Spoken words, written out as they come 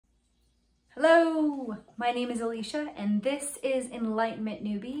Hello, my name is Alicia and this is Enlightenment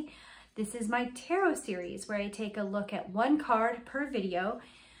Newbie. This is my tarot series where I take a look at one card per video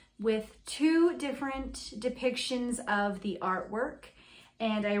with two different depictions of the artwork,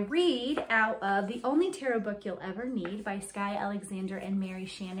 and I read out of The Only Tarot Book You'll Ever Need by Sky Alexander and Mary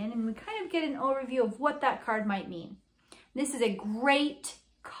Shannon, and we kind of get an overview of what that card might mean. This is a great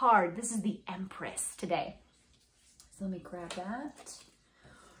card. This is the Empress today. So let me grab that.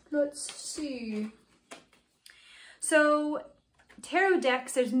 Let's see. So tarot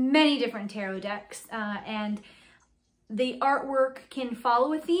decks, there's many different tarot decks, and the artwork can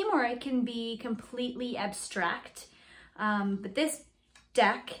follow a theme or it can be completely abstract. But this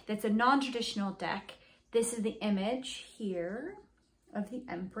deck, that's a non-traditional deck, this is the image here of the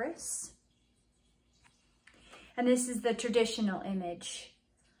Empress. And this is the traditional image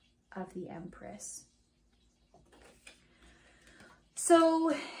of the Empress.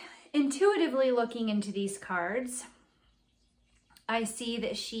 So intuitively looking into these cards, I see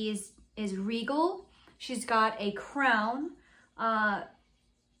that she is regal. She's got a crown,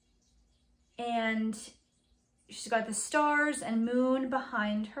 and she's got the stars and moon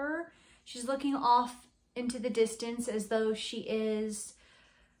behind her. She's looking off into the distance as though she is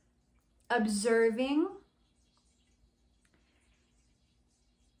observing.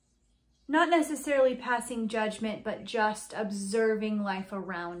 Not necessarily passing judgment, but just observing life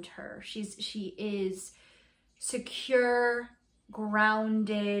around her. She is secure,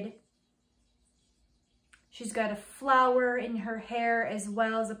 grounded. She's got a flower in her hair as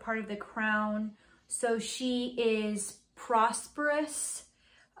well as a part of the crown. So she is prosperous.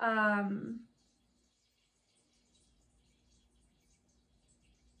 The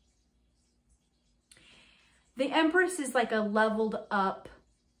Empress is like a leveled up,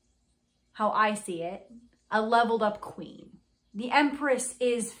 how I see it, a leveled up queen. The Empress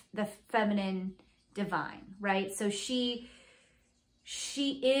is the feminine divine, right? So she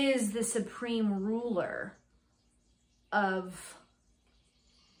is the supreme ruler of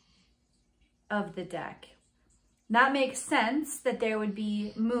the deck. That makes sense that there would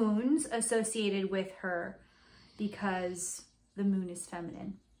be moons associated with her because the moon is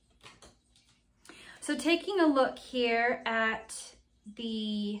feminine. So taking a look here at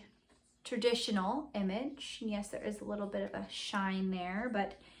the traditional image, yes, there is a little bit of a shine there,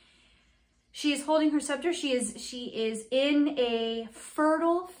 but she is holding her scepter. She is in a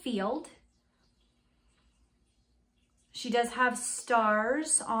fertile field. She does have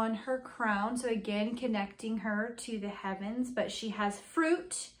stars on her crown, so again connecting her to the heavens, but she has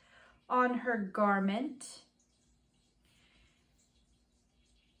fruit on her garment.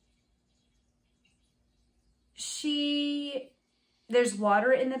 There's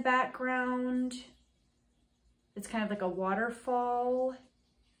water in the background. It's kind of like a waterfall.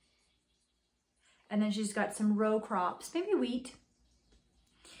 And then she's got some row crops, maybe wheat,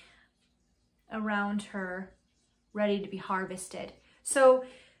 around her, ready to be harvested. So,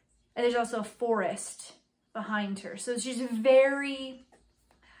 and there's also a forest behind her. So she's very,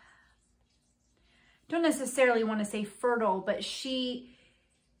 don't necessarily want to say fertile, but she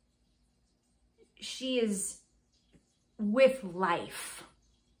is with life,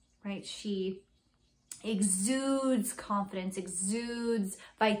 right? She exudes confidence, exudes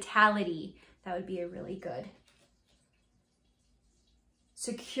vitality. That would be a really good,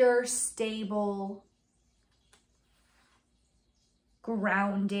 secure, stable,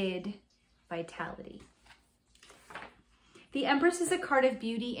 grounded vitality. The Empress is a card of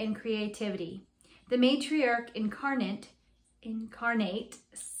beauty and creativity. The matriarch incarnate,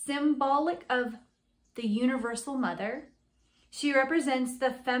 symbolic of the universal mother. She represents the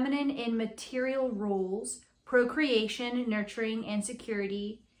feminine in material roles, procreation, nurturing, and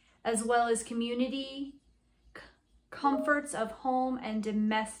security, as well as community, comforts of home, and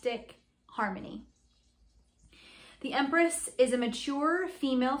domestic harmony. The Empress is a mature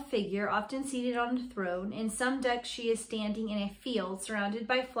female figure, often seated on a throne. In some decks, she is standing in a field surrounded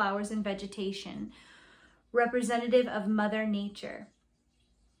by flowers and vegetation, representative of Mother Nature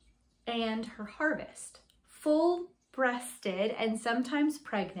and her harvest. Full-breasted and sometimes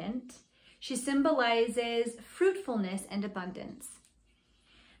pregnant, she symbolizes fruitfulness and abundance.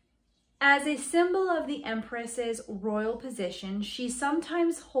 As a symbol of the Empress's royal position, she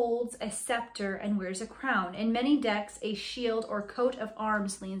sometimes holds a scepter and wears a crown. In many decks, a shield or coat of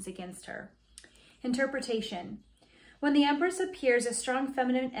arms leans against her. Interpretation. When the Empress appears, a strong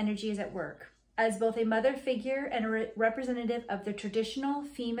feminine energy is at work. As both a mother figure and a representative of the traditional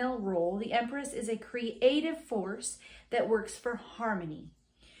female role, the Empress is a creative force that works for harmony.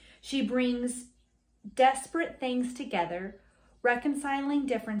 She brings desperate things together, reconciling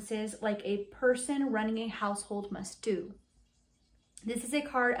differences like a person running a household must do. This is a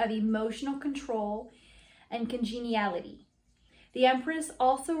card of emotional control and congeniality. The Empress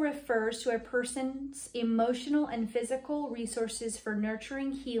also refers to a person's emotional and physical resources for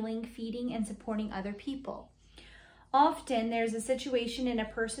nurturing, healing, feeding, and supporting other people. Often, there's a situation in a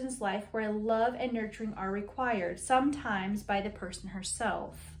person's life where love and nurturing are required, sometimes by the person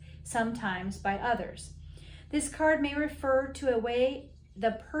herself, sometimes by others. This card may refer to a way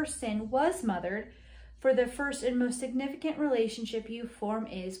the person was mothered, for the first and most significant relationship you form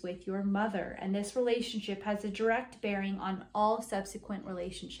is with your mother, and this relationship has a direct bearing on all subsequent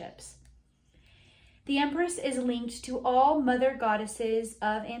relationships. The Empress is linked to all mother goddesses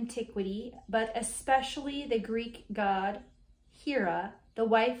of antiquity, but especially the Greek god Hera, the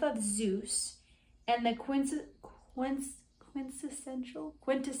wife of Zeus, and the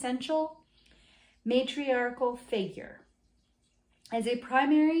quintessential matriarchal figure. As a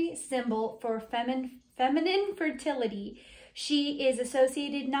primary symbol for feminine fertility, she is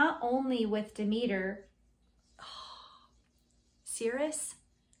associated not only with Demeter, Ceres,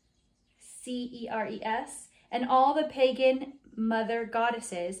 Ceres, and all the pagan mother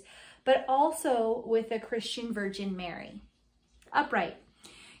goddesses, but also with the Christian Virgin Mary. Upright.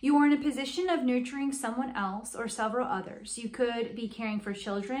 You are in a position of nurturing someone else or several others. You could be caring for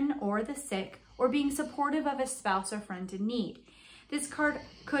children or the sick, or being supportive of a spouse or friend in need. This card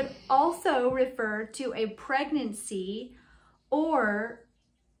could also refer to a pregnancy or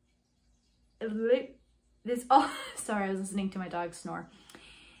sorry, I was listening to my dog snore.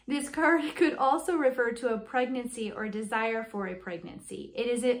 This card could also refer to a pregnancy or desire for a pregnancy. It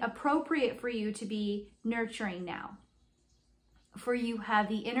is appropriate for you to be nurturing now, for you have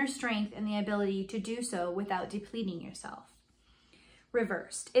the inner strength and the ability to do so without depleting yourself.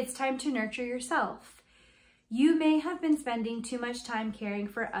 Reversed, it's time to nurture yourself. You may have been spending too much time caring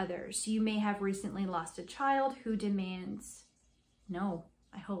for others. You may have recently lost a child who demands, no,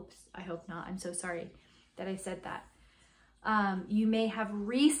 I hope not. I'm so sorry that I said that. You may have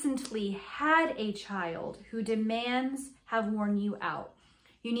recently had a child who demands have worn you out.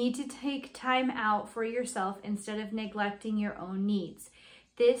 You need to take time out for yourself instead of neglecting your own needs.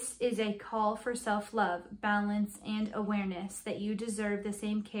 This is a call for self-love, balance, and awareness that you deserve the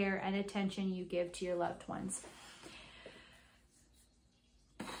same care and attention you give to your loved ones.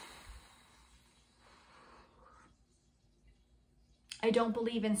 I don't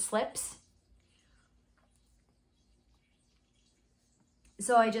believe in slips.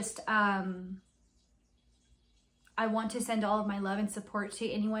 So I just, I want to send all of my love and support to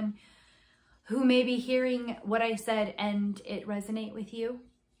anyone who may be hearing what I said and it resonate with you.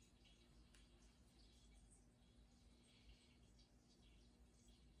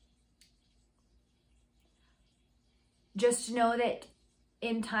 Just know that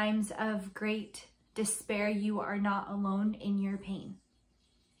in times of great despair, you are not alone in your pain.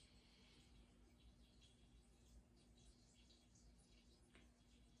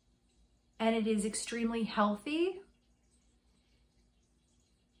 And it is extremely healthy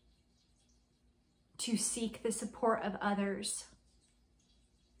to seek the support of others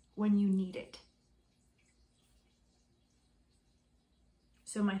when you need it.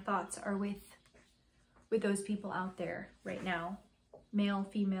 So my thoughts are with those people out there right now, male,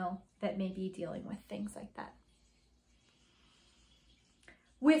 female, that may be dealing with things like that.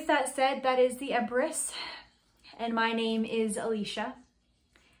 With that said, that is the Empress, and my name is Alicia.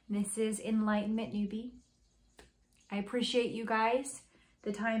 This is Enlightenment Newbie. I appreciate you guys,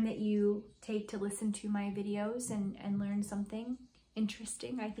 the time that you take to listen to my videos and learn something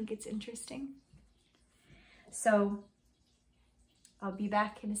interesting. I think it's interesting. So I'll be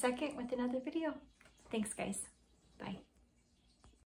back in a second with another video. Thanks, guys. Bye.